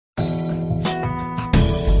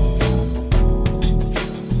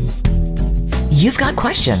You've got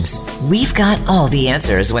questions. We've got all the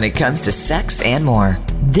answers when it comes to sex and more.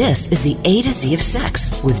 This is the A to Z of Sex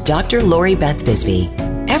with Dr. Lori Beth Bisbee.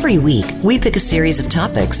 Every week, we pick a series of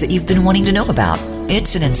topics that you've been wanting to know about.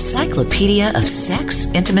 It's an encyclopedia of sex,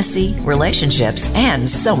 intimacy, relationships, and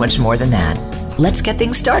so much more than that. Let's get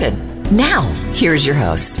things started. Now, here's your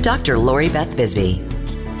host, Dr. Lori Beth Bisbee.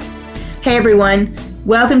 Hey everyone,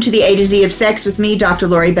 welcome to the A to Z of Sex with me, Dr.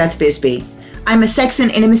 Lori Beth Bisbee. I'm a sex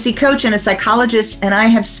and intimacy coach and a psychologist, and I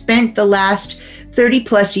have spent the last 30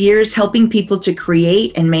 plus years helping people to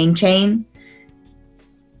create and maintain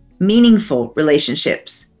meaningful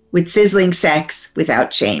relationships with sizzling sex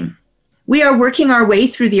without shame. We are working our way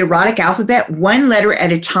through the erotic alphabet one letter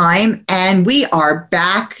at a time, and we are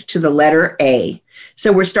back to the letter A.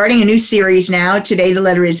 So we're starting a new series now. Today the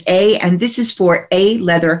letter is A, and this is for A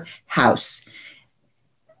Leather House.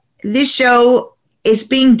 This show is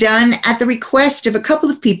being done at the request of a couple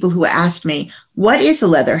of people who asked me, what is a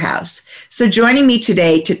leather house? So joining me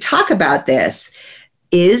today to talk about this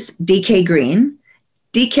is DK Green.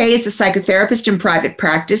 DK is a psychotherapist in private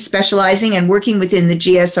practice, specializing and working within the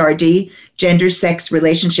GSRD, gender, sex,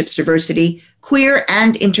 relationships, diversity, queer,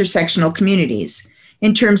 and intersectional communities.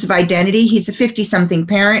 In terms of identity, he's a 50-something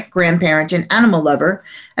parent, grandparent, and animal lover,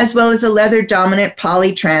 as well as a leather-dominant,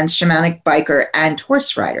 poly-trans, shamanic biker, and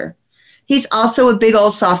horse rider. He's also a big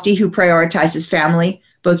old softie who prioritizes family,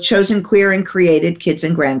 both chosen, queer, and created, kids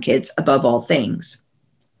and grandkids, above all things.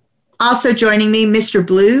 Also joining me, Mr.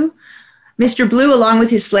 Blue. Mr. Blue, along with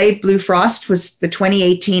his slave, Blue Frost, was the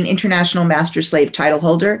 2018 International Master Slave title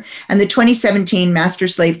holder and the 2017 Master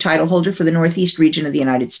Slave title holder for the Northeast region of the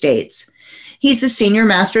United States. He's the Senior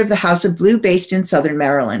Master of the House of Blue based in Southern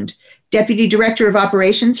Maryland, Deputy Director of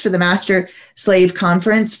Operations for the Master Slave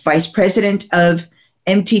Conference, Vice President of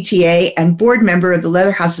MTTA, and board member of the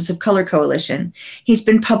Leather Houses of Color Coalition. He's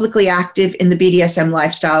been publicly active in the BDSM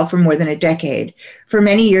lifestyle for more than a decade. For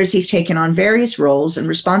many years, he's taken on various roles and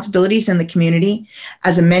responsibilities in the community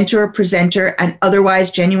as a mentor, presenter, and otherwise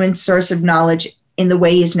genuine source of knowledge in the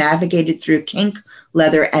way he's navigated through kink,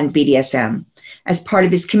 leather, and BDSM. As part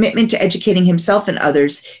of his commitment to educating himself and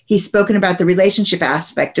others, he's spoken about the relationship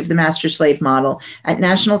aspect of the master-slave model at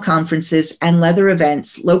national conferences and leather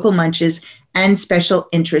events, local munches, and special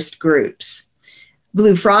interest groups.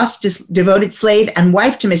 Blue Frost, devoted slave and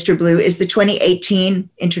wife to Mr. Blue, is the 2018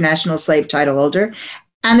 International Slave title holder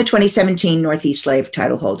and the 2017 Northeast Slave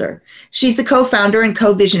title holder. She's the co-founder and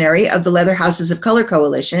co-visionary of the Leather Houses of Color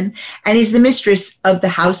Coalition and is the mistress of the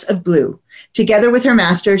House of Blue. Together with her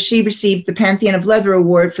master, she received the Pantheon of Leather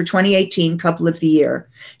Award for 2018 Couple of the Year.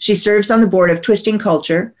 She serves on the board of Twisting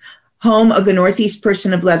Culture, home of the Northeast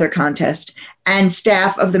Person of Leather contest, and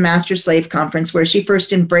staff of the Master Slave Conference, where she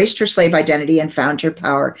first embraced her slave identity and found her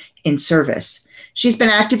power in service. She's been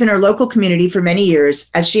active in her local community for many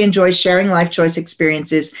years as she enjoys sharing life choice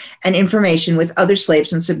experiences and information with other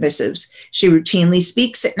slaves and submissives. She routinely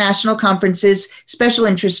speaks at national conferences, special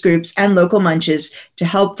interest groups, and local munches to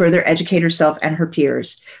help further educate herself and her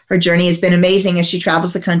peers. Her journey has been amazing as she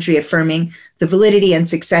travels the country affirming the validity and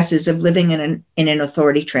successes of living in an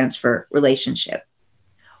authority transfer relationship.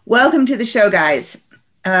 Welcome to the show, guys.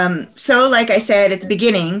 So like I said at the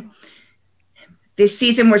beginning, this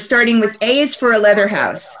season, we're starting with A is for a leather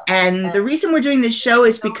house. And the reason we're doing this show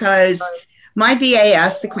is because my VA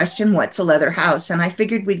asked the question, what's a leather house? And I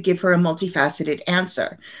figured we'd give her a multifaceted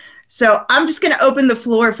answer. So I'm just going to open the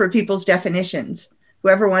floor for people's definitions.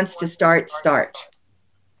 Whoever wants to start.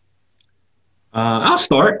 I'll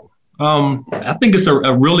start. I think it's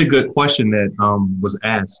a really good question that was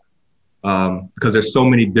asked because there's so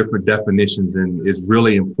many different definitions, and it's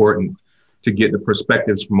really important to get the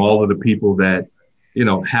perspectives from all of the people that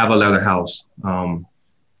have a leather house,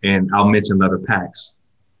 and I'll mention leather packs,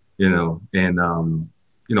 and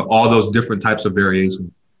all those different types of variations.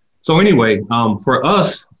 So anyway, for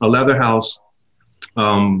us, a leather house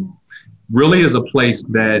really is a place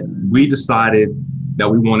that we decided that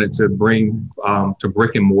we wanted to bring to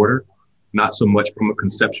brick and mortar, not so much from a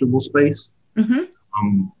conceptual space.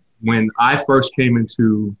 Mm-hmm. When I first came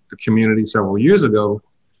into the community several years ago,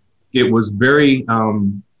 it was very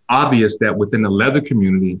obvious that within the leather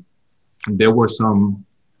community, there were some,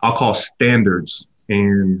 I'll call standards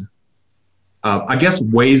and I guess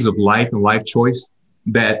ways of life and life choice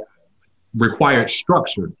that required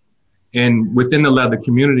structure. And within the leather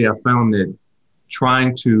community, I found that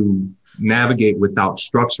trying to navigate without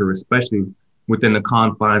structure, especially within the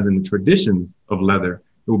confines and the traditions of leather,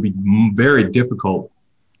 it would be very difficult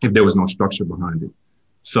if there was no structure behind it.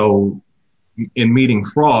 So in meeting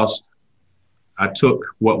Frost, I took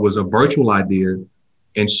what was a virtual idea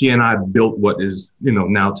And she and I built what is,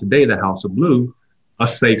 now today the House of Blue, a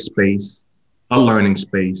safe space, a learning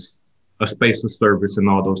space, a space of service, and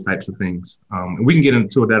all those types of things. And we can get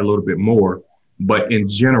into that a little bit more, but in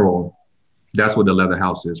general, that's what the Leather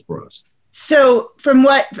House is for us. So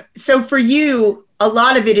for you, a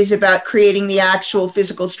lot of it is about creating the actual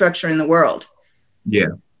physical structure in the world. Yeah.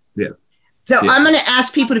 So I'm going to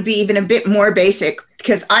ask people to be even a bit more basic,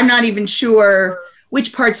 because I'm not even sure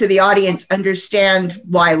which parts of the audience understand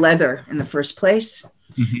why leather in the first place.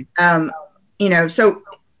 Mm-hmm. So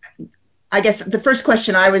I guess the first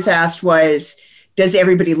question I was asked was, does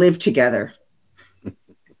everybody live together?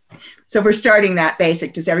 So we're starting that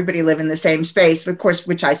basic. Does everybody live in the same space? Of course,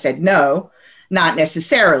 which I said, no, not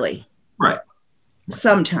necessarily. Right.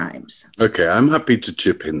 Sometimes. Okay, I'm happy to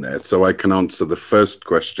chip in there so I can answer the first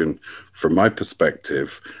question from my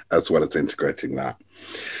perspective, as well as integrating that.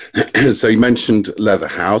 So you mentioned Leather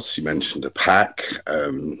House, you mentioned a pack,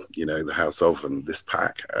 the house of and this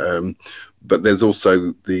pack. But there's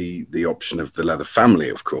also the option of the Leather family,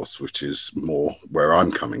 of course, which is more where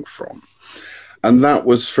I'm coming from. And that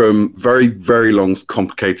was from very, very long,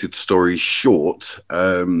 complicated story short,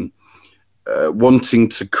 wanting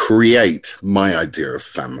to create my idea of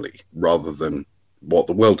family rather than what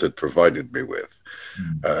the world had provided me with.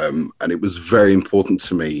 And it was very important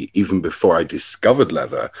to me, even before I discovered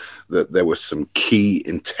leather, that there were some key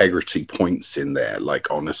integrity points in there,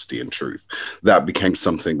 like honesty and truth. That became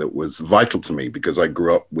something that was vital to me because I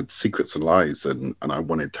grew up with secrets and lies, and I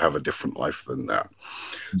wanted to have a different life than that.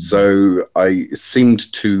 So I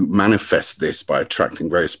seemed to manifest this by attracting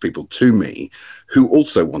various people to me who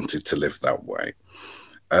also wanted to live that way.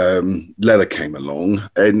 Leather came along,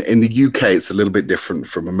 and in the UK it's a little bit different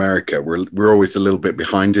from America. We're always a little bit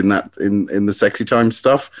behind in that in the sexy time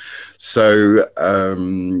stuff. So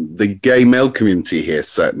the gay male community here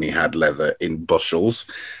certainly had leather in bushels,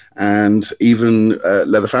 and even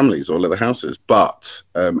leather families or leather houses. But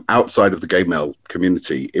outside of the gay male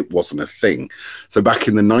community, it wasn't a thing. So back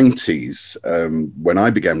in the 90s, when I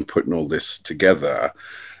began putting all this together,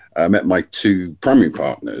 I met my two primary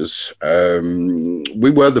partners.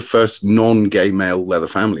 We were the first non-gay male leather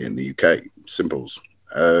family in the UK, Simples.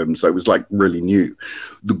 So it was like really new.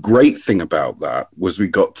 The great thing about that was we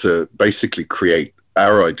got to basically create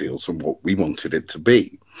our ideals and what we wanted it to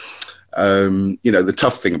be. The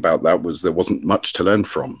tough thing about that was there wasn't much to learn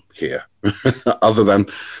from here other than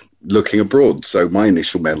looking abroad. So my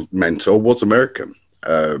initial mentor was American.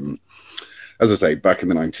 As I say, back in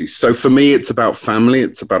the 90s. So for me, it's about family.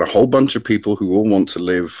 It's about a whole bunch of people who all want to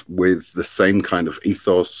live with the same kind of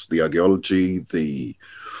ethos, the ideology, the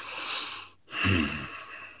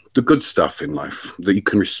good stuff in life that you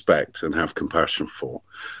can respect and have compassion for.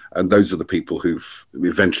 And those are the people who've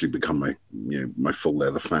eventually become my full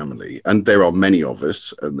leather family. And there are many of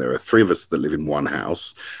us, and there are 3 of us that live in one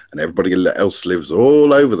house, and everybody else lives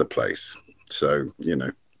all over the place. So,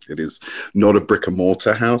 it is not a brick and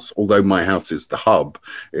mortar house, although my house is the hub.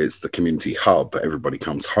 It's the community hub. Everybody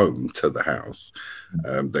comes home to the house.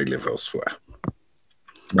 They live elsewhere.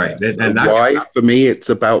 Right. And why? For me, it's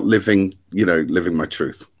about living my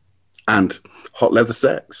truth and hot leather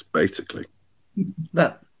sex, basically.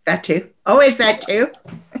 Well, that too. Always that too.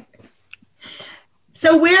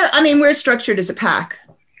 So we're structured as a pack.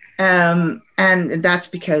 And that's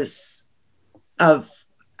because of,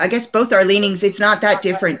 I guess, both our leanings. It's not that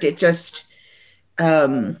different. It just,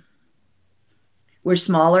 we're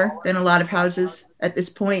smaller than a lot of houses at this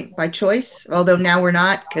point by choice, although now we're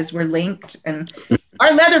not because we're linked. And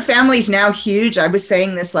our leather family is now huge. I was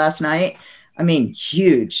saying this last night. I mean,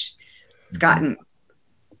 huge. It's gotten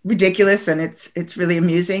ridiculous and it's really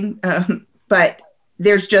amusing. But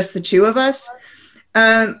there's just the 2 of us.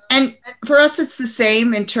 And for us, it's the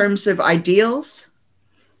same in terms of ideals.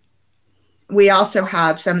 We also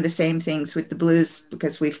have some of the same things with the Blues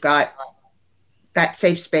because we've got that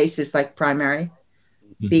safe space is like primary.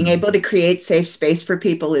 Mm-hmm. Being able to create safe space for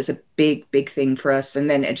people is a big, big thing for us. And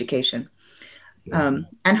then education. Yeah.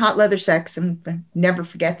 And hot leather sex, and never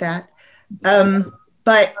forget that.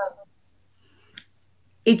 But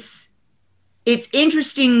it's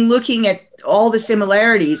interesting looking at all the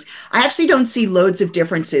similarities. I actually don't see loads of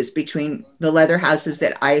differences between the leather houses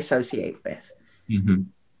that I associate with. Mm-hmm.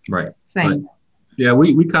 Right. Same. Right. Yeah,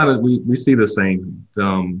 we see the same.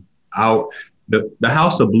 The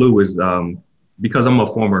House of Blue is because I'm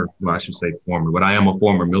a former, well, I should say former, but I am a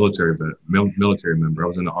former military member. I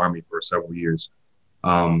was in the Army for several years.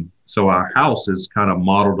 So our house is kind of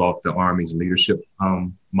modeled off the Army's leadership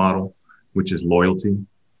model, which is loyalty,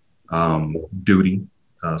 duty,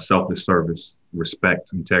 selfless service,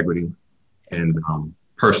 respect, integrity, and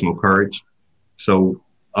personal courage. So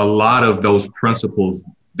a lot of those principles,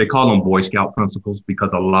 they call them Boy Scout principles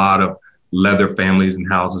because a lot of leather families and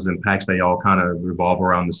houses and packs, they all kind of revolve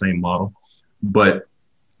around the same model. But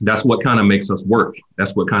that's what kind of makes us work.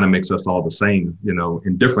 That's what kind of makes us all the same,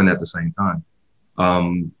 and different at the same time.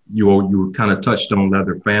 You kind of touched on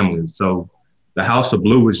leather families. So the House of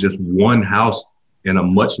Blue is just one house in a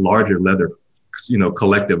much larger leather,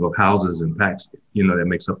 collective of houses and packs, that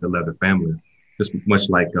makes up the leather family, just much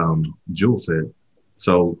like Jules said.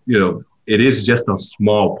 So, it is just a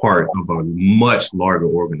small part of a much larger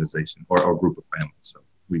organization or group of families. So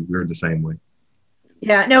we're the same way.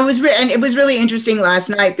 Yeah, no, it was really interesting last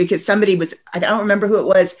night because I don't remember who it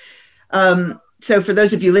was. So for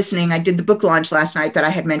those of you listening, I did the book launch last night that I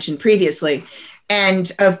had mentioned previously.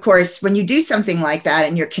 And of course, when you do something like that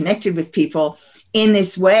and you're connected with people in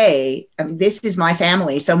this way, this is my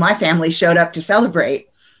family. So my family showed up to celebrate.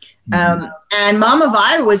 And Mama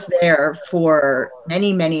Vi was there for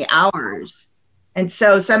many, many hours. And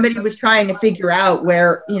so somebody was trying to figure out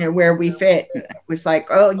where we fit. And it was like,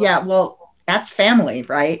 oh yeah, well, that's family,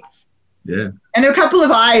 right? Yeah. And a couple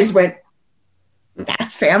of eyes went,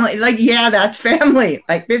 that's family. Like, yeah, that's family.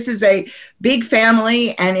 Like, this is a big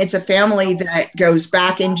family, and it's a family that goes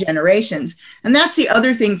back in generations. And that's the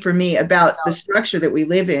other thing for me about the structure that we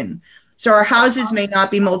live in. So our houses may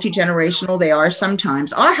not be multi-generational. They are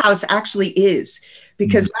sometimes. Our house actually is,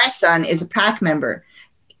 because my son is a pack member.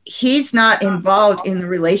 He's not involved in the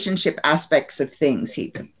relationship aspects of things.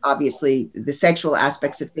 He obviously the sexual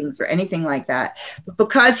aspects of things or anything like that. But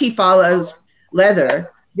because he follows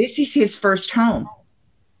leather, this is his first home.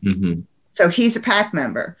 Mm-hmm. So he's a pack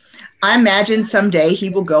member. I imagine someday he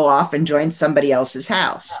will go off and join somebody else's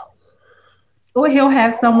house. Or he'll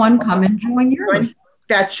have someone come and join yours.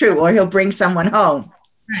 That's true. Or he'll bring someone home.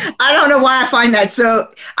 I don't know why I find that. So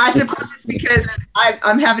I suppose it's because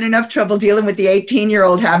I'm having enough trouble dealing with the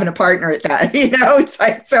 18-year-old having a partner at that. It's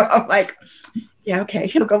like, so I'm like, yeah, okay,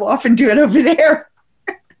 he'll go off and do it over there.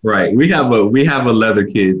 Right. We have a leather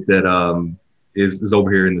kid that is over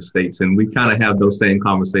here in the States, and we kind of have those same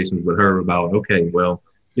conversations with her about, okay, well,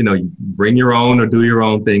 you bring your own or do your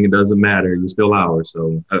own thing. It doesn't matter. You're still ours.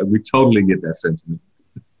 So we totally get that sentiment.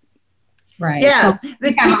 Right. Yeah. So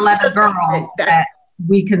we have a leather girl that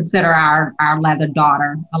we consider our leather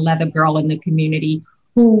daughter, a leather girl in the community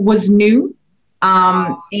who was new.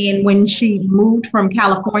 And when she moved from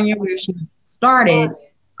California, where she started,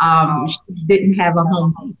 she didn't have a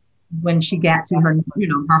home when she got to her,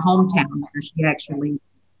 her hometown where she actually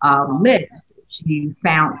lived. She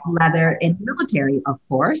found leather in the military, of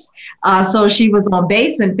course. So she was on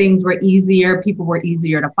base and things were easier. People were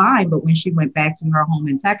easier to find. But when she went back to her home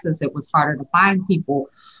in Texas, it was harder to find people.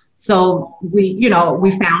 So we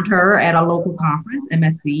found her at a local conference,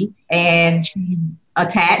 MSC, and she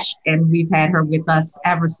attached, and we've had her with us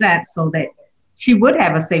ever since so that she would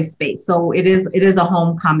have a safe space. So it is a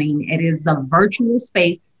homecoming. It is a virtual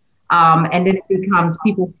space. And then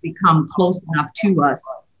people become close enough to us.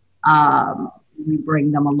 We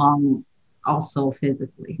bring them along also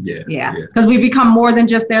physically. Yeah. Because we become more than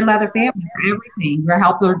just their leather family for everything. We're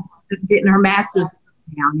helping her getting her master's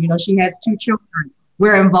down. She has 2 children.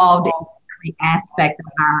 We're involved in every aspect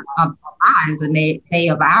of our lives and they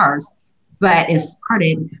of ours, but it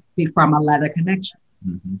started from a leather connection.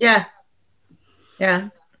 Mm-hmm. Yeah. Yeah.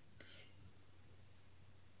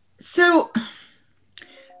 So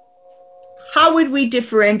how would we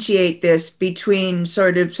differentiate this between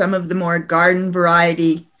sort of some of the more garden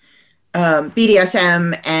variety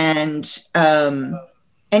BDSM and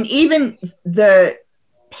even the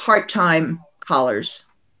part-time collars?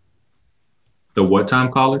 The what time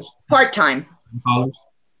collars? Part-time collars.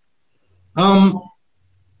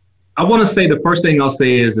 I want to say the first thing I'll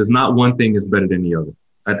say is not one thing is better than the other.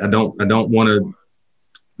 I don't want to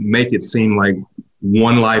make it seem like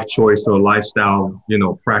one life choice or lifestyle,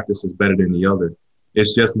 practice is better than the other.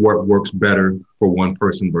 It's just what works better for one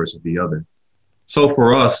person versus the other. So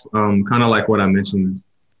for us, kind of like what I mentioned,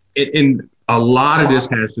 in a lot of this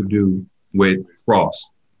has to do with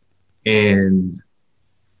Frost and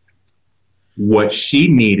what she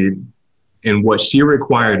needed and what she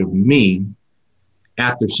required of me.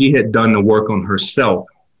 After she had done the work on herself,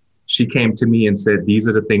 she came to me and said, these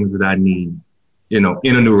are the things that I need, in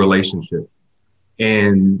a new relationship.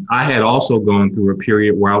 And I had also gone through a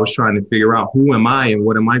period where I was trying to figure out who am I and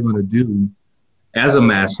what am I going to do as a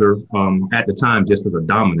master, at the time, just as a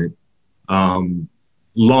dominant,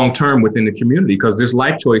 long-term within the community, because there's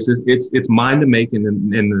life choices. It's mine to make,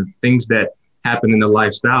 and the things that happen in the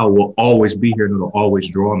lifestyle will always be here and it'll always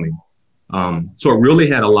draw me. So it really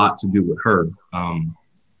had a lot to do with her,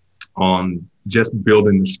 on just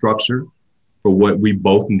building the structure for what we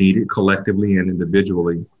both needed collectively and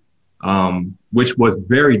individually, which was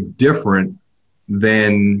very different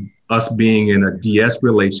than us being in a DS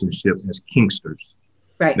relationship as kinksters.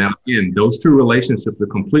 Right. Now, again, those two relationships are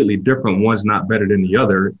completely different. One's not better than the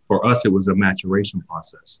other. For us, it was a maturation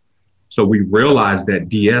process. So we realized that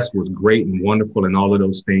DS was great and wonderful and all of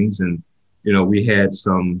those things. And, you know, we had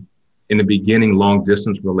some, in the beginning, long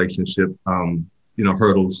distance relationship,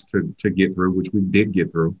 hurdles to get through, which we did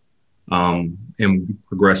get through. And we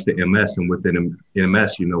progressed to MS. And within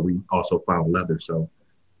MS, we also found leather. So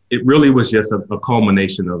it really was just a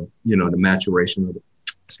culmination of, the maturation of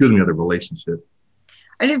the relationship.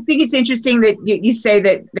 I just think it's interesting that you say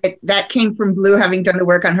that came from Blue having done the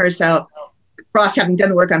work on herself, Ross having done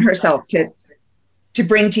the work on herself to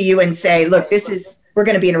bring to you and say, look, we're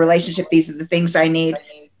going to be in a relationship. These are the things I need.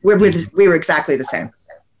 We were exactly the same.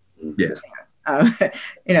 Yeah.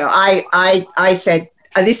 I said,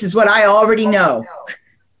 this is what I already know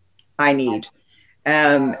I need.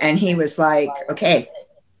 And he was like, okay,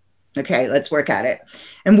 let's work at it.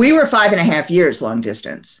 And we were 5.5 years long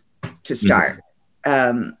distance to start.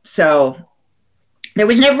 So there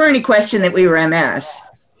was never any question that we were MS.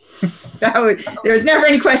 There was never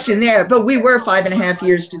any question there, but we were 5.5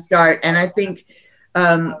 years to start. And I think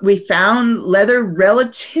we found leather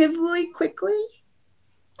relatively quickly,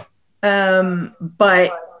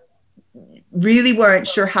 but really weren't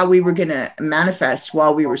sure how we were going to manifest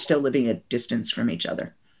while we were still living at distance from each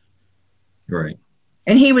other. Right.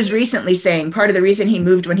 And he was recently saying part of the reason he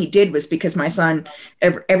moved when he did was because my son,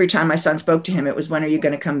 every time my son spoke to him, it was, when are you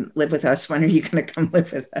going to come live with us? When are you going to come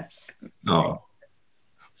live with us? Oh.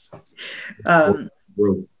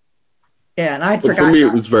 Yeah, and I'd forgotten. For me,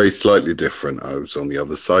 it was very slightly different. I was on the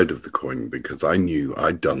other side of the coin because I knew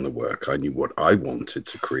I'd done the work. I knew what I wanted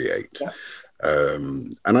to create. Yeah.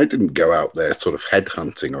 And I didn't go out there sort of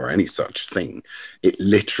headhunting or any such thing. It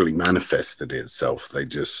literally manifested itself. They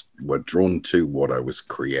just were drawn to what I was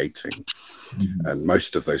creating. Mm-hmm. And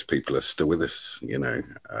most of those people are still with us, I think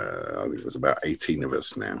there's about 18 of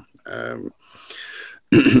us now. And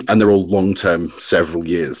they're all long-term, several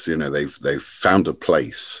years. They've found a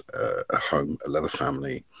place, a home, a leather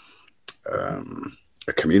family,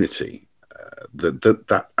 a community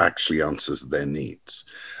that actually answers their needs.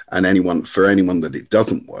 And for anyone that it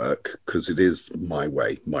doesn't work, because it is my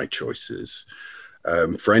way, my choices.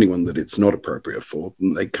 For anyone that it's not appropriate for,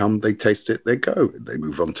 they come, they taste it, they go, they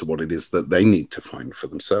move on to what it is that they need to find for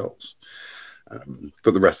themselves.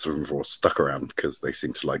 But the rest of them are all stuck around because they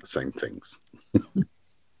seem to like the same things.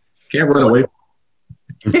 Can't run away.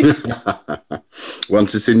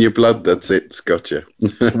 Once it's in your blood, that's it. It's got you.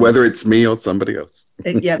 Whether it's me or somebody else.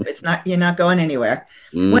 Yeah, it's not. You're not going anywhere.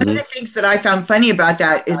 Mm-hmm. One of the things that I found funny about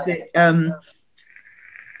that is that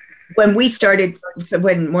when we started, so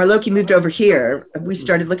when Morloki moved over here, we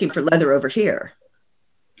started looking for leather over here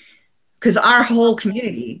because our whole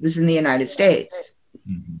community was in the United States,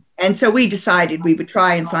 mm-hmm. and so we decided we would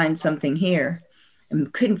try and find something here, and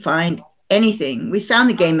we couldn't find anything. We found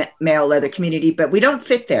the gay male leather community, but we don't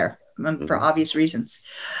fit there for obvious reasons.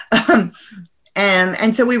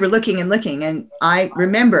 And so we were looking, and I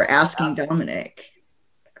remember asking Dominic,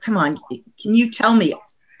 come on, can you tell me,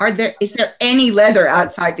 is there any leather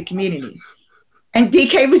outside the community? And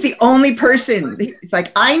DK was the only person. He's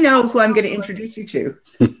like, I know who I'm going to introduce you to.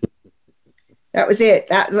 That was it.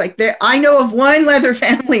 That was like, I know of one leather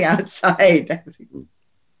family outside.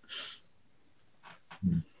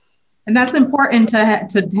 And that's important to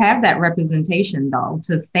have that representation, though,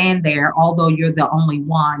 to stand there, although you're the only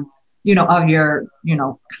one, of your,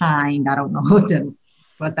 kind. I don't know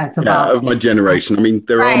what that's about. Yeah, of my generation. I mean,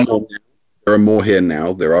 there are more here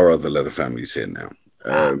now. There are other leather families here now.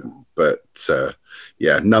 But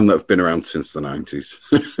none that have been around since the 90s.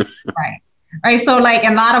 Right. So like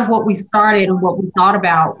a lot of what we started and what we thought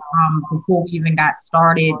about before we even got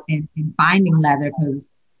started in finding leather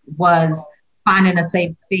was finding a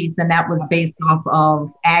safe space. And that was based off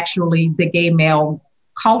of actually the gay male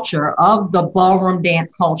culture of the ballroom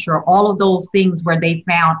dance culture, all of those things where they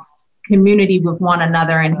found community with one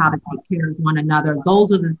another and how to take care of one another.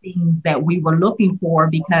 Those are the things that we were looking for,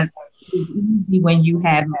 because it's easy when you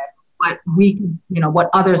have what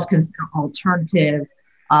others consider alternative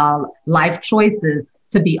life choices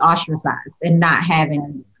to be ostracized and not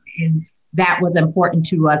having. And that was important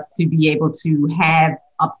to us to be able to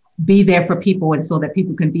be there for people, and so that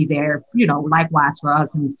people can be there, likewise for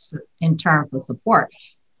us in turn for support.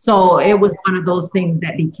 So it was one of those things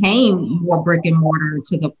that became more brick and mortar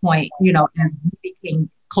to the point, as we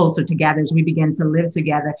became closer together, as we began to live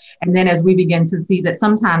together. And then as we began to see that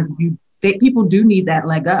sometimes people do need that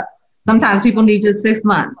leg up. Sometimes people need just 6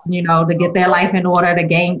 months, to get their life in order, to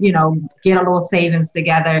gain, get a little savings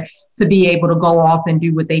together to be able to go off and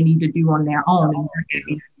do what they need to do on their own. And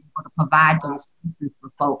we're able to provide those services for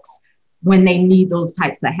folks when they need those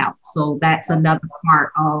types of help. So that's another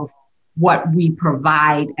part of what we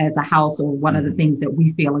provide as a household. One of the things that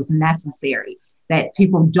we feel is necessary, that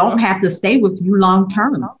people don't have to stay with you long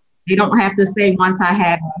term. They don't have to say, once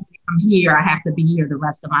I'm here, I have to be here the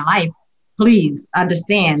rest of my life. Please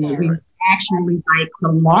understand that we actually like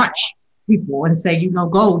to launch people and say,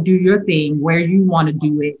 go do your thing where you want to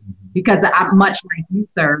do it. Because I'm much like you,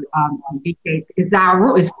 sir, it's our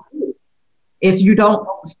rule. If you don't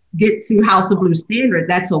get to House of Blue Standard,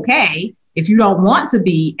 that's okay. If you don't want to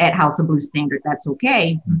be at House of Blue Standard, that's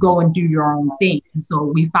okay. Go and do your own thing. And so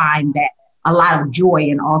we find that a lot of joy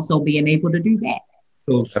in also being able to do that.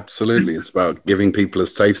 Absolutely. It's about giving people a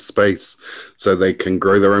safe space so they can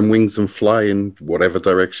grow their own wings and fly in whatever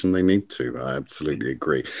direction they need to. I absolutely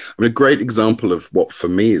agree. A great example of what for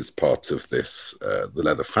me is part of this, the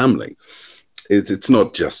leather family, is it's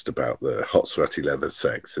not just about the hot, sweaty leather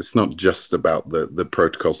sex. It's not just about the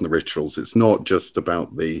protocols and the rituals. It's not just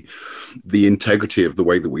about the integrity of the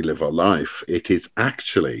way that we live our life. It is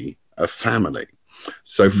actually a family.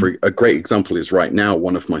 So for a great example is right now,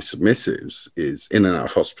 one of my submissives is in and out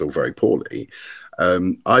of hospital very poorly.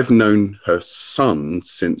 I've known her son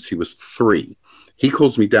since he was 3. He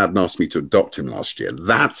calls me dad and asked me to adopt him last year.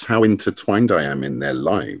 That's how intertwined I am in their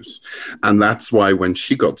lives. And that's why when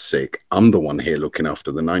she got sick, I'm the one here looking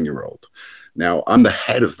after the 9-year-old. Now, I'm the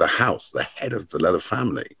head of the house, the head of the leather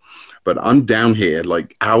family. But I'm down here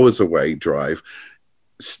like hours away drive,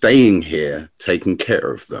 staying here, taking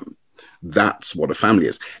care of them. That's what a family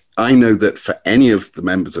is. I know that for any of the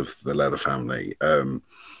members of the leather family,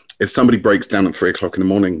 if somebody breaks down at 3 o'clock in the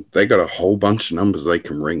morning, they got a whole bunch of numbers they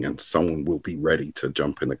can ring and someone will be ready to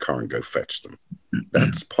jump in the car and go fetch them.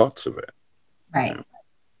 That's part of it. Right.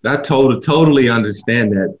 I totally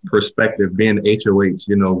understand that perspective, being HOH,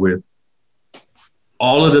 with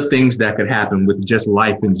all of the things that could happen with just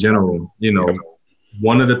life in general.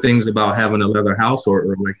 One of the things about having a leather house or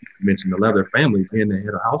like you mentioned, the leather family, being the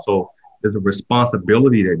head of household, there's a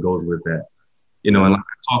responsibility that goes with that. And like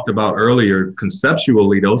I talked about earlier,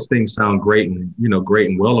 conceptually, those things sound great and, great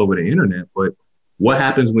and well over the internet. But what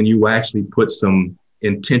happens when you actually put some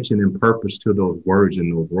intention and purpose to those words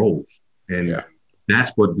and those roles? And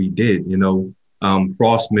that's what we did.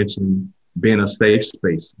 Frost mentioned being a safe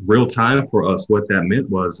space. Real time for us, what that meant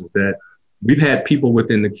was that we've had people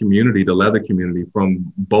within the community, the leather community,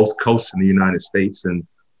 from both coasts in the United States and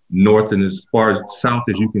north and as far south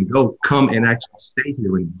as you can go, come and actually stay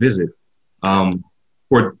here and visit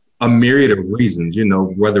for a myriad of reasons,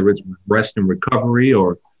 whether it's rest and recovery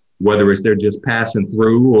or whether it's they're just passing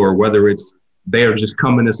through or whether it's they're just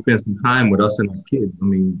coming to spend some time with us and our kids.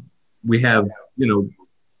 We have,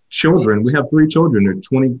 children. We have 3 children. They're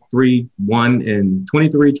 23, 21,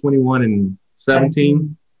 and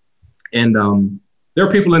 17. And there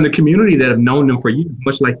are people in the community that have known them for years,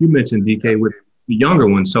 much like you mentioned, DK, with the younger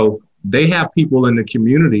ones. So they have people in the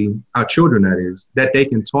community, our children that is, that they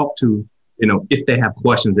can talk to, if they have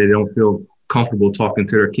questions, they don't feel comfortable talking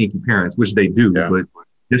to their kinky parents, which they do, but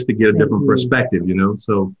just to get a different perspective,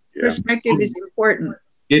 So perspective is important.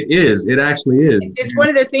 It is. It actually is. It's one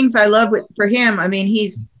of the things I love for him.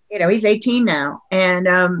 He's 18 now, and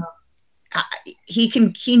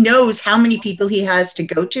he knows how many people he has to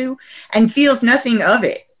go to and feels nothing of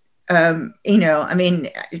it.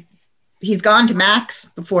 He's gone to Max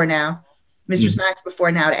before now, Mistress Max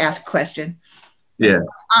before now, to ask a question. Yeah.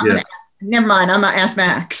 Never mind. I'm going to ask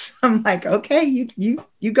Max. I'm like, okay, you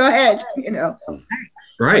go ahead,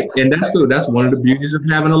 Right. And that's one of the beauties of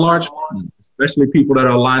having a large family, especially people that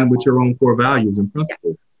are aligned with your own core values and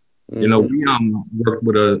principles. We worked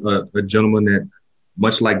with a gentleman that,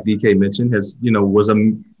 much like DK mentioned, has,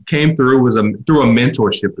 came through through a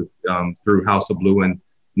mentorship through House of Blue, and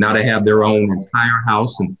now they have their own entire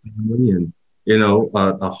house and family and,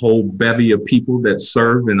 a whole bevy of people that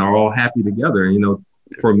serve and are all happy together.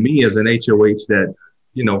 For me as an HOH that,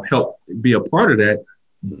 help be a part of that,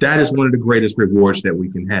 that is one of the greatest rewards that we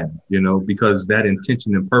can have, because that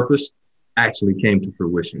intention and purpose actually came to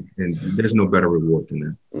fruition, and there's no better reward than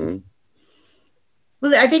that. Mm-hmm.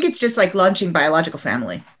 Well, I think it's just like launching Biological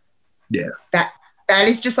Family. Yeah. That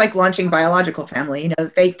is just like launching Biological Family.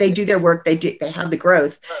 They do their work, they have the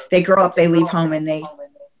growth, they grow up, they leave home, and they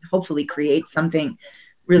hopefully create something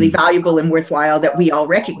really valuable and worthwhile that we all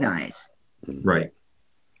recognize. Right.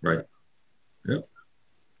 Yep.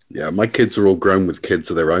 Yeah, my kids are all grown with kids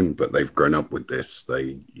of their own, but they've grown up with this.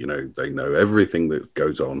 They know everything that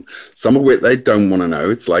goes on. Some of it they don't want to know.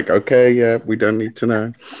 It's like, okay, yeah, we don't need to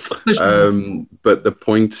know. But the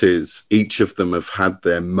point is, each of them have had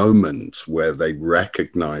their moment where they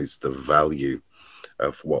recognize the value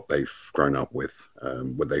of what they've grown up with,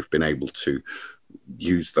 where they've been able to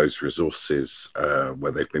use those resources,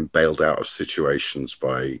 where they've been bailed out of situations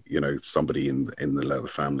by, somebody in the Leather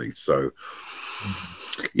family. So,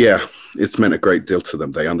 yeah, it's meant a great deal to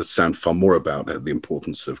them. They understand far more about the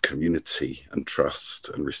importance of community and trust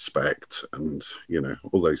and respect and,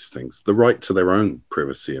 all those things. The right to their own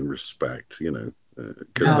privacy and respect,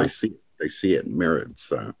 because they see it mirrored.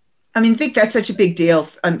 So, I think that's such a big deal.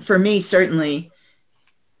 For me, certainly,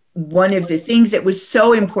 one of the things that was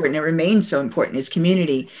so important and remains so important is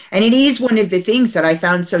community. And it is one of the things that I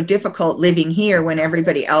found so difficult living here when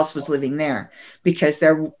everybody else was living there, because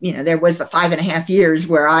there was the 5.5 years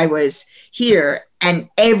where I was here and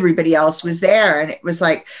everybody else was there. And it was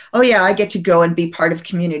like, oh yeah, I get to go and be part of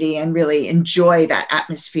community and really enjoy that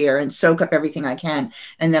atmosphere and soak up everything I can.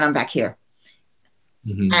 And then I'm back here.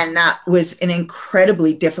 Mm-hmm. And that was an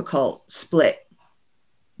incredibly difficult split.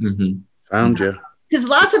 Mm-hmm. Found you. Because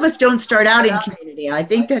lots of us don't start out in community. I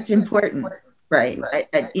think that's important, right?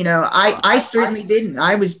 I certainly didn't.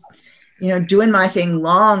 I was, doing my thing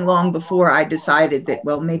long before I decided that,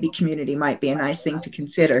 well, maybe community might be a nice thing to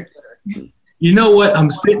consider. You know what? I'm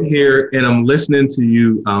sitting here and I'm listening to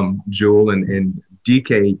you, Jewel and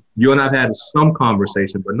DK. You and I've had some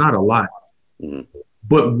conversation, but not a lot. Mm-hmm.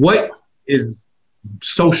 But what is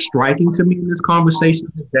so striking to me in this conversation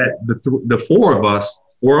is that the four of us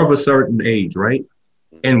were of a certain age, right?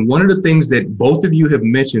 And one of the things that both of you have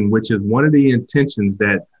mentioned, which is one of the intentions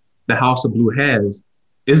that the House of Blue has,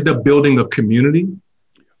 is the building of community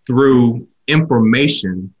through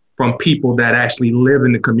information from people that actually live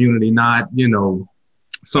in the community, not,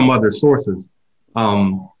 some other sources.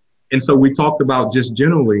 And so we talked about just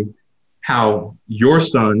generally how your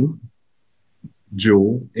son,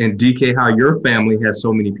 Jewel, and DK, how your family has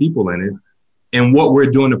so many people in it, and what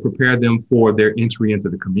we're doing to prepare them for their entry into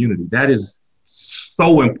the community. That is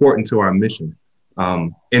so important to our mission.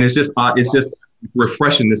 And it's just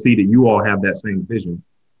refreshing to see that you all have that same vision,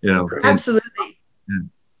 Absolutely.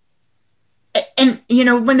 And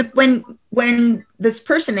when this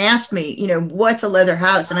person asked me, what's a leather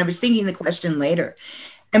house? And I was thinking the question later.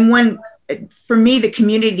 And for me, the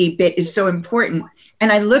community bit is so important.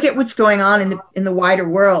 And I look at what's going on in the wider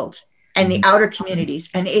world and the outer communities,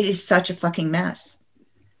 and it is such a fucking mess.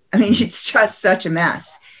 It's just such a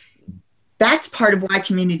mess. That's part of why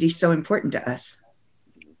community is so important to us.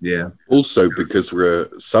 Yeah. Also because we're a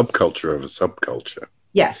subculture of a subculture.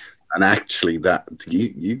 Yes. And actually that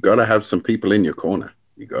you got to have some people in your corner.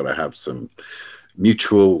 You got to have some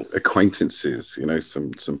mutual acquaintances,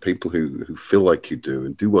 some people who feel like you do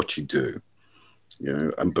and do what you do,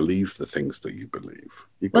 and believe the things that you believe.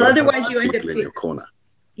 Well, otherwise you end up in your corner.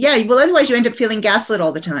 Yeah. Well, otherwise you end up feeling gaslit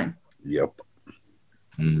all the time. Yep.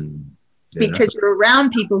 Yeah, because you're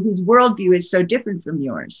around people whose worldview is so different from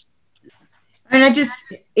yours. And it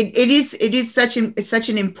is such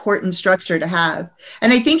an important structure to have.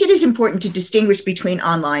 And I think it is important to distinguish between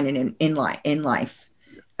online and in life,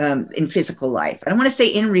 in physical life. I don't want to say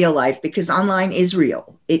in real life, because online is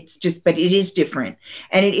real. But it is different.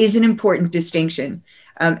 And it is an important distinction.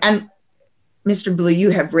 And Mr. Blue,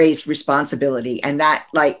 you have raised responsibility, and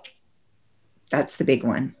that's the big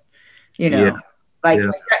one, Yeah.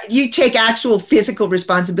 You take actual physical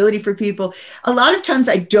responsibility for people. A lot of times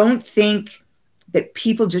I don't think that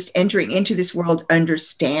people just entering into this world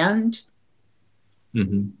understand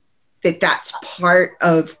that that's part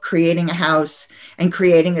of creating a house and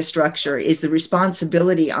creating a structure, is the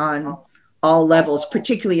responsibility on all levels,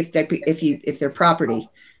 particularly if they're property.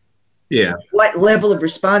 Yeah. What level of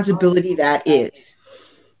responsibility that is.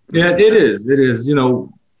 Yeah, it is. It is.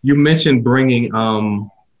 You mentioned bringing,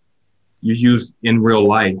 you use in real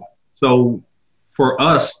life. So for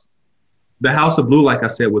us, the House of Blue, like I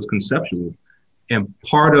said, was conceptual. And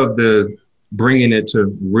part of the bringing it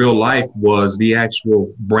to real life was the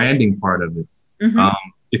actual branding part of it. Mm-hmm.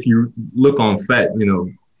 If you look on FET,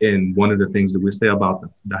 and one of the things that we say about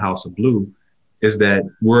the House of Blue is that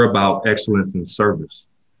we're about excellence in service.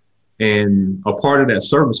 And a part of that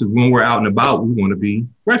service is when we're out and about, we want to be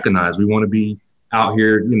recognized. We want to be out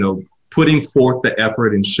here, putting forth the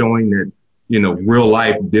effort and showing that, real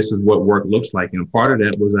life, this is what work looks like. And part of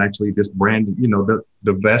that was actually this brand,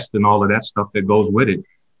 the vest and all of that stuff that goes with it.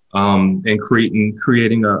 And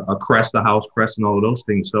creating a crest, a house crest, and all of those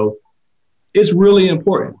things. So it's really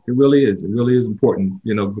important. It really is. It really is important,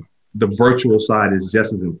 the virtual side is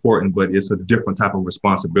just as important, but it's a different type of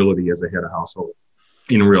responsibility as a head of household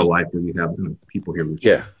in real life where you have people here with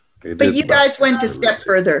you. Yeah. But you guys went a step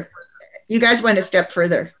further. You guys went a step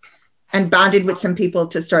further and bonded with some people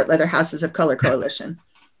to start Leather Houses of Color Coalition.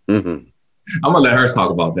 Mm-hmm. I'm going to let her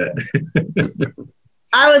talk about that.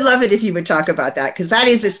 I would love it if you would talk about that, because that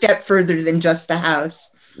is a step further than just the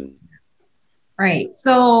house. Right.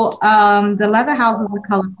 So the Leather Houses of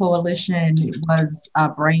Color Coalition was a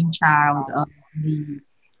brainchild of me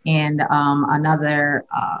and another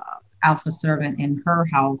alpha servant in her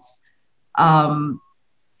house.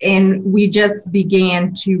 And we just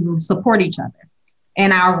began to support each other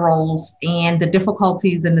in our roles and the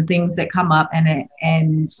difficulties and the things that come up.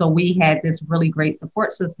 And so we had this really great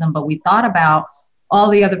support system, but we thought about all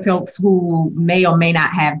the other folks who may or may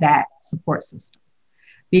not have that support system.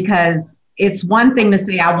 Because it's one thing to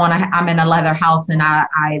say, I'm in a leather house and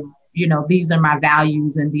I these are my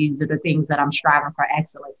values and these are the things that I'm striving for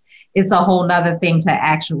excellence. It's a whole nother thing to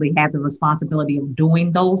actually have the responsibility of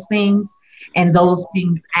doing those things. And those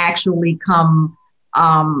things actually come,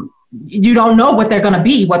 you don't know what they're going to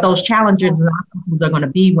be, what those challenges and obstacles are going to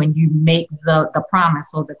be when you make the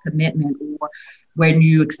promise or the commitment, or when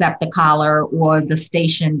you accept the collar or the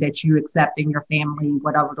station that you accept in your family,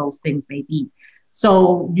 whatever those things may be.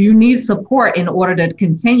 So you need support in order to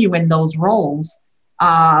continue in those roles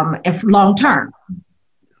if long term.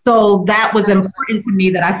 So that was important to me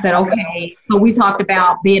that I said, okay, so we talked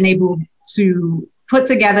about being able to put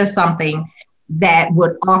together something that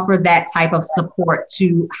would offer that type of support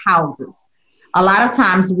to houses. A lot of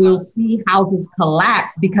times we'll see houses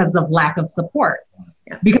collapse because of lack of support,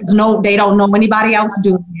 because they don't know anybody else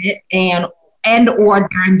doing it, and or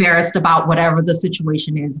they're embarrassed about whatever the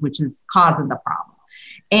situation is, which is causing the problem.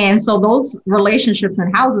 And so those relationships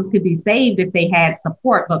in houses could be saved if they had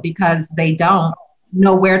support, but because they don't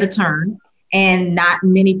know where to turn, and not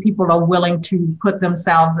many people are willing to put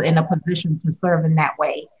themselves in a position to serve in that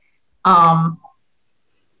way.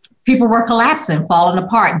 People were collapsing, falling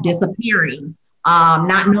apart, disappearing,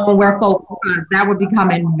 not knowing where folks was. That would be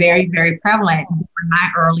becoming very, very prevalent in my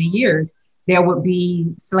early years. There would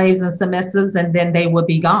be slaves and submissives, and then they would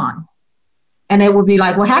be gone. And it would be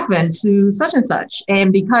like, what happened to such and such?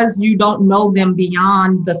 And because you don't know them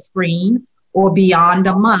beyond the screen or beyond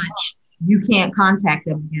a month, you can't contact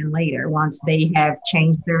them again later once they have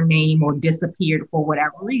changed their name or disappeared for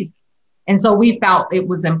whatever reason. And so we felt it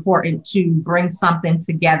was important to bring something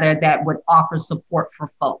together that would offer support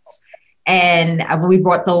for folks. And we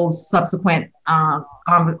brought those subsequent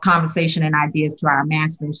conversation and ideas to our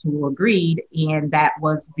masters, who agreed. And that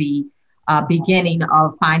was the beginning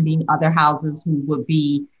of finding other houses who would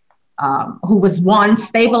be, who was one,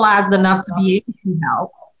 stabilized enough to be able to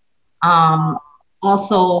help.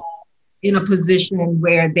 Also in a position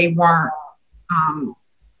where they weren't,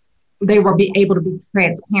 they were able to be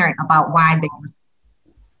transparent about why they were.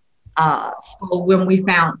 So when we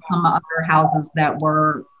found some other houses that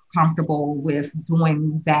were comfortable with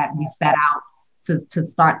doing that, we set out to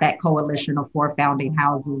start that coalition of 4 founding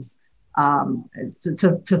houses,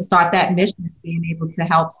 to start that mission of being able to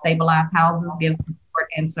help stabilize houses, give support,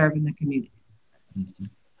 and serve in the community. Mm-hmm.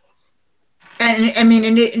 And I mean,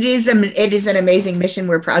 it is an amazing mission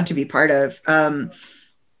we're proud to be part of,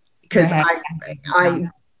 because I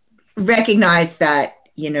recognize that,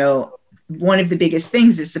 one of the biggest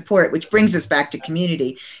things is support, which brings us back to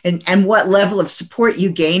community and what level of support you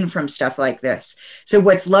gain from stuff like this. So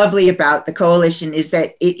what's lovely about the coalition is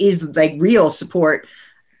that it is like real support,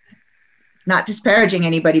 not disparaging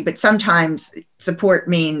anybody, but sometimes support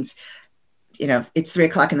means, it's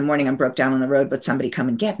 3:00 in the morning, I'm broke down on the road, but somebody come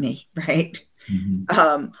and get me, right?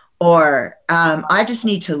 Mm-hmm. Or I just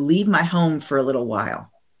need to leave my home for a little while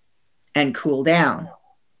and cool down.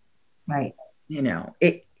 Right.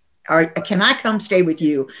 Can I come stay with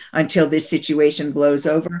you until this situation blows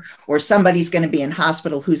over? Or somebody's going to be in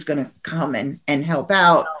hospital who's going to come and help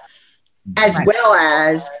out, as right. well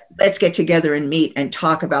as let's get together and meet and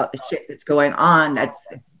talk about the shit that's going on that's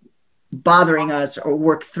bothering us, or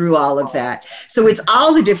work through all of that. So it's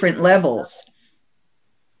all the different levels.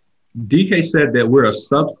 DK said that we're a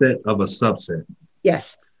subset of a subset.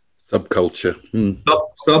 Yes. Subculture.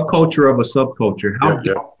 Subculture of a subculture.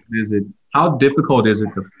 How difficult is it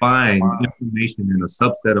to find information in a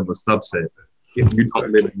subset of a subset if you don't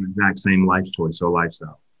live in the exact same life choice or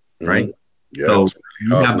lifestyle, right? Yeah, so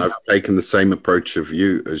I've taken the same approach as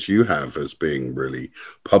you have, as being really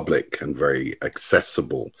public and very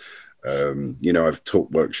accessible. I've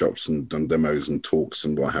taught workshops and done demos and talks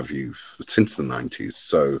and what have you since the 90s.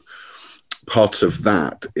 So part of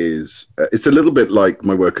that is it's a little bit like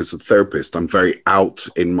my work as a therapist. I'm very out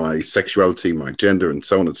in my sexuality, my gender, and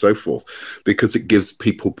so on and so forth, because it gives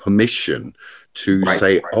people permission to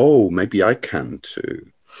say, oh, maybe I can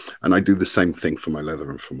too. And I do the same thing for my leather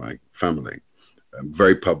and for my family.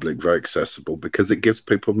 Very public, very accessible, because it gives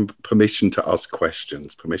people permission to ask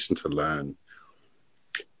questions, permission to learn.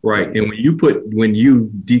 Right. And when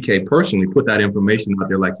you, DK, personally put that information out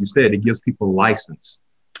there, like you said, it gives people license,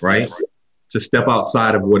 right? Yes. To step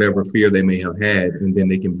outside of whatever fear they may have had, and then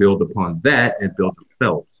they can build upon that and build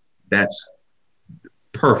themselves. That's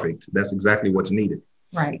perfect. That's exactly what's needed.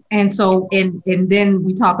 Right. And so, and then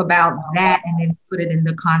we talk about that and then put it in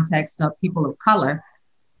the context of people of color.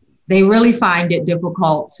 They really find it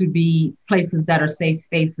difficult to be places that are safe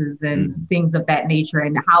spaces and things of that nature,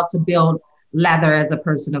 and how to build leather as a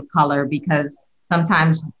person of color, because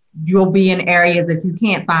sometimes you'll be in areas, if you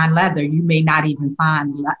can't find leather, you may not even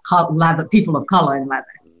find leather, people of color in leather,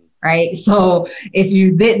 right? So if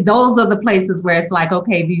you, those are the places where it's like,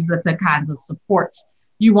 okay, these are the kinds of supports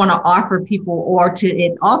you want to offer people, or to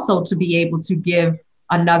it also to be able to give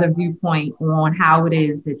another viewpoint on how it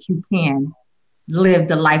is that you can live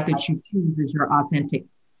the life that you choose as your authentic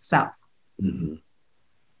self. Mm-hmm.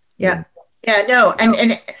 Yeah. Yeah, no.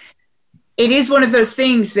 And it is one of those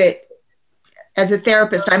things that as a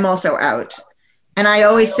therapist, I'm also out. And I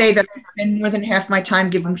always say that I spend more than half my time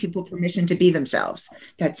giving people permission to be themselves.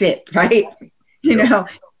 That's it, right? You know,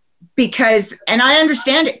 because, and I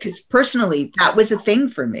understand it, because personally, that was a thing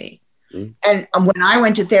for me. Mm-hmm. And when I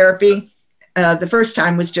went to therapy, the first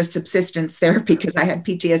time was just subsistence therapy because I had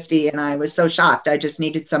PTSD and I was so shocked. I just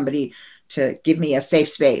needed somebody to give me a safe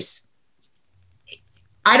space.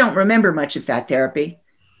 I don't remember much of that therapy.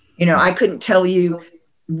 You know, I couldn't tell you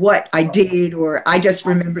what I did, or I just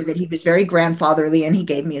remember that he was very grandfatherly and he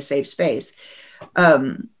gave me a safe space.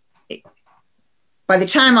 By the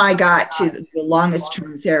time I got to the longest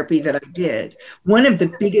term therapy that I did, one of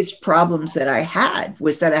the biggest problems that I had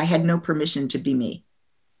was that I had no permission to be me.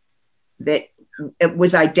 That it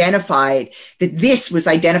was identified, that this was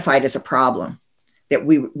identified as a problem that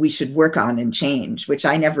we should work on and change, which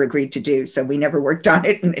I never agreed to do. So we never worked on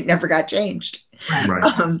it and it never got changed.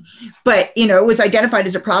 Right. But, you know, it was identified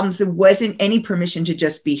as a problem. So there wasn't any permission to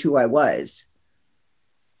just be who I was.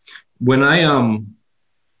 When I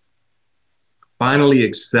finally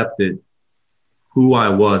accepted who I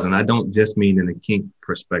was, and I don't just mean in a kink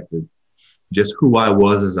perspective, just who I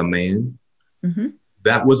was as a man, mm-hmm.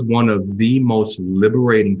 That was one of the most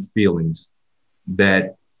liberating feelings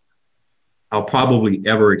that I'll probably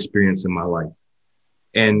ever experience in my life.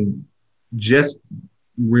 And just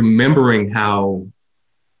remembering how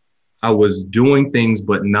I was doing things,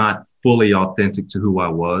 but not fully authentic to who I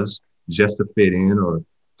was, just to fit in or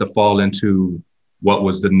to fall into what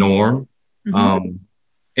was the norm. Mm-hmm.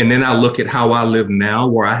 And then I look at how I live now,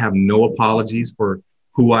 where I have no apologies for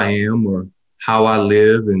who I am or how I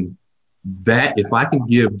live. And that if I can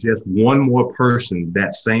give just one more person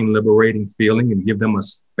that same liberating feeling and give them a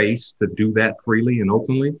space to do that freely and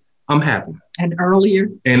openly, I'm happy. And earlier.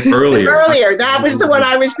 Earlier. That was the one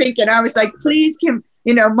I was thinking. I was like, please, Kim,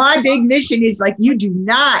 you know, my big mission is like, you do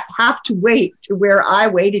not have to wait to where I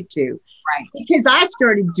waited to. Right. Because I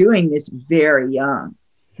started doing this very young,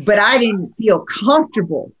 but I didn't feel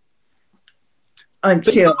comfortable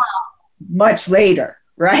until much later.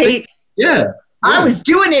 Right. Yeah. I was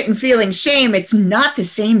doing it and feeling shame. It's not the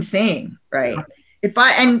same thing, right? If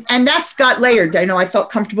I and that's got layered. I know I felt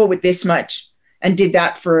comfortable with this much and did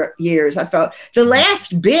that for years. I felt the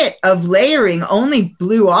last bit of layering only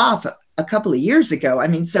blew off a couple of years ago. I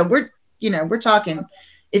mean, so we're talking,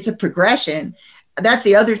 it's a progression. That's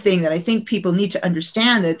the other thing that I think people need to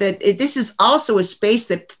understand, that this is also a space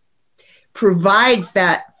that provides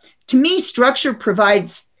that, to me, structure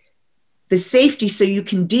provides the safety so you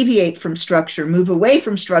can deviate from structure, move away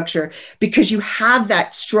from structure, because you have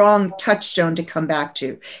that strong touchstone to come back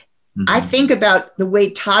to. Mm-hmm. I think about the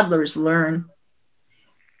way toddlers learn.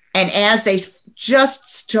 And as they just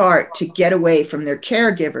start to get away from their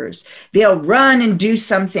caregivers, they'll run and do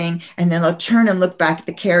something, and then they'll turn and look back at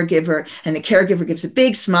the caregiver, and the caregiver gives a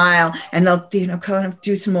big smile, and they'll kind of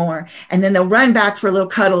do some more. And then they'll run back for a little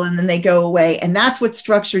cuddle, and then they go away. And that's what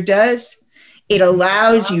structure does. It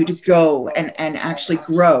allows you to go and actually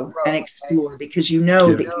grow and explore, because you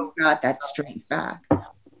know that you've got that strength back.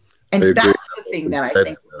 And that's the thing that I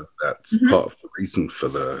think. That's mm-hmm. part of the reason for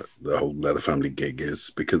the whole Leather Family gig,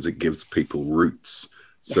 is because it gives people roots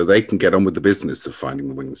so they can get on with the business of finding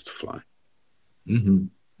the wings to fly. Mm-hmm.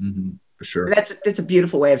 Mm-hmm. For sure. That's a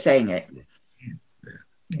beautiful way of saying it.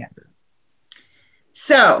 Yeah.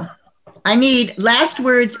 So I need last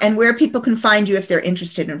words and where people can find you if they're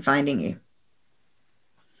interested in finding you.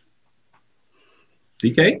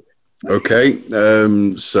 DK? Okay,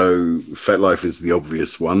 so FetLife is the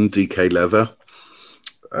obvious one. DK Leather.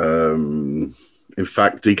 In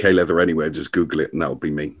fact, DK Leather anywhere, just Google it and that'll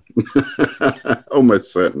be me.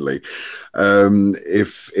 Almost certainly.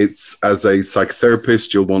 If it's as a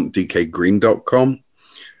psychotherapist, you'll want dkgreen.com.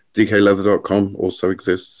 DKleather.com also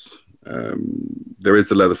exists. There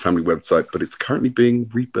is a Leather Family website, but it's currently being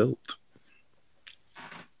rebuilt.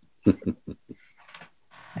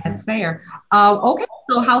 That's fair. Okay,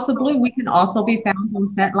 so House of Blue, we can also be found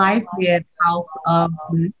on FetLife with House of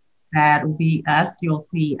Blue. That'll be us. You'll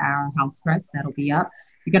see our house crest. That'll be up.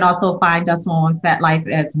 You can also find us on FetLife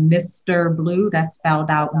as Mr. Blue. That's spelled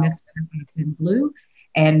out Mr. Blue.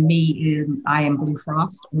 And I am Blue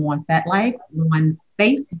Frost on FetLife. On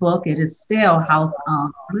Facebook, it is still House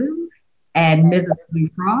of Blue and Mrs. Blue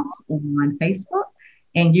Frost on Facebook.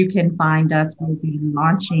 And you can find us. We'll be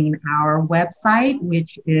launching our website,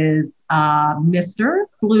 which is Mr.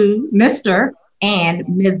 and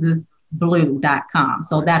Mrs. Blue.com.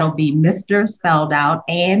 So that'll be Mr. spelled out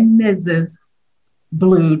and Mrs.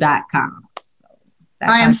 Blue.com. So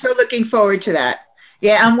I am so looking forward to that.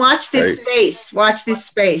 Yeah, and watch this space. Watch this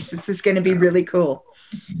space. This is going to be really cool.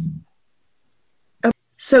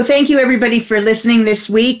 So thank you, everybody, for listening this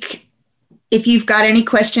week. If you've got any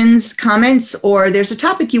questions, comments, or there's a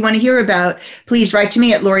topic you want to hear about, please write to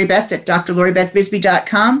me at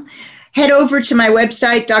LoriBeth@drloribethbisbee.com. Head over to my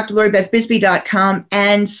website, drloribethbisbee.com,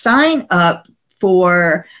 and sign up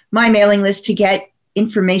for my mailing list to get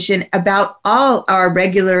information about all our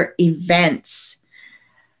regular events.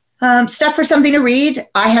 Stuff for something to read.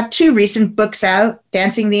 I have 2 recent books out,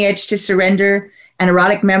 Dancing the Edge to Surrender, an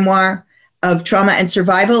erotic memoir of trauma and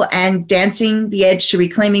survival, and Dancing the Edge to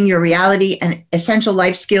Reclaiming Your Reality and Essential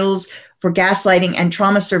Life Skills for Gaslighting and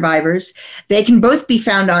Trauma Survivors. They can both be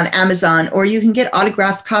found on Amazon, or you can get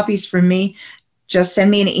autographed copies from me. Just send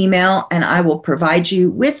me an email and I will provide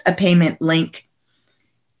you with a payment link.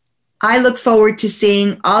 I look forward to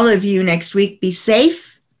seeing all of you next week. Be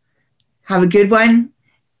safe. Have a good one.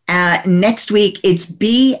 Next week, it's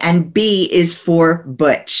B, and B is for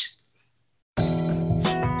Butch.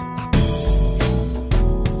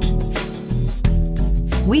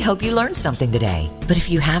 We hope you learned something today. But if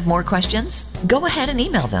you have more questions, go ahead and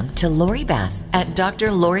email them to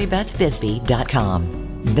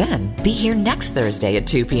LoriBeth@drloribethbisbee.com. Then be here next Thursday at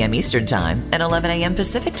 2 p.m. Eastern Time and 11 a.m.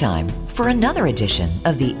 Pacific Time for another edition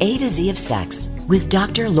of the A to Z of Sex with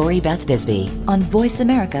Dr. Lori Beth Bisbee on Voice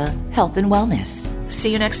America Health and Wellness.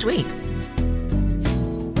 See you next week.